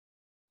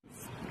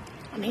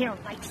I'm here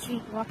on Light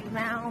Street walking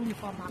around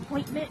before my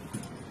appointment.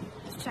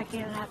 Just check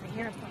in. I have a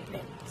hair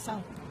appointment.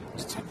 So,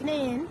 just checking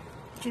in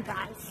with you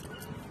guys.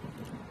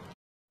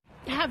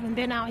 I haven't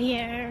been out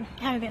here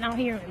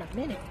in a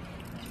minute.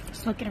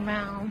 Just looking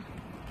around.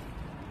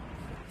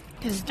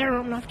 This is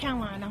Durham, North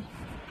Carolina.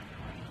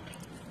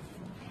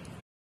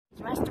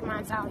 There's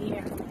restaurants out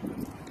here.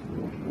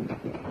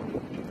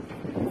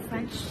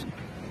 French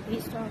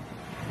Bistro,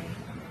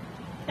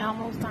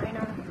 Elmo's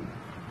Diner,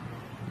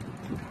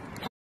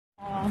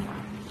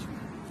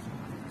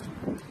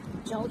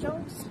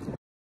 JoJo's,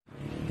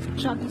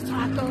 Chucky's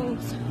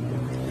Tacos,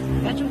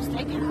 Vegetable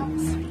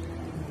Steakhouse,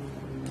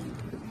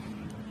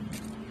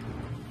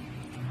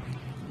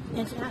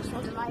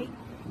 International Delight.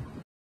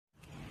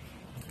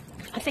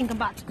 I think I'm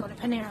about to go to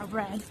Panera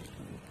Bread.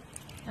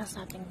 That's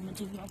something I'm going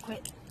to do real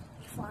quick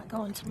before I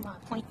go into my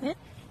appointment.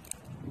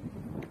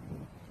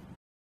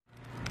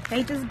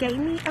 They just gave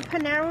me a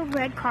Panera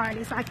Bread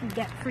card so I can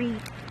get free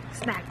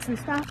snacks and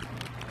stuff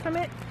from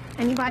it.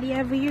 Anybody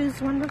ever used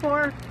one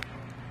before?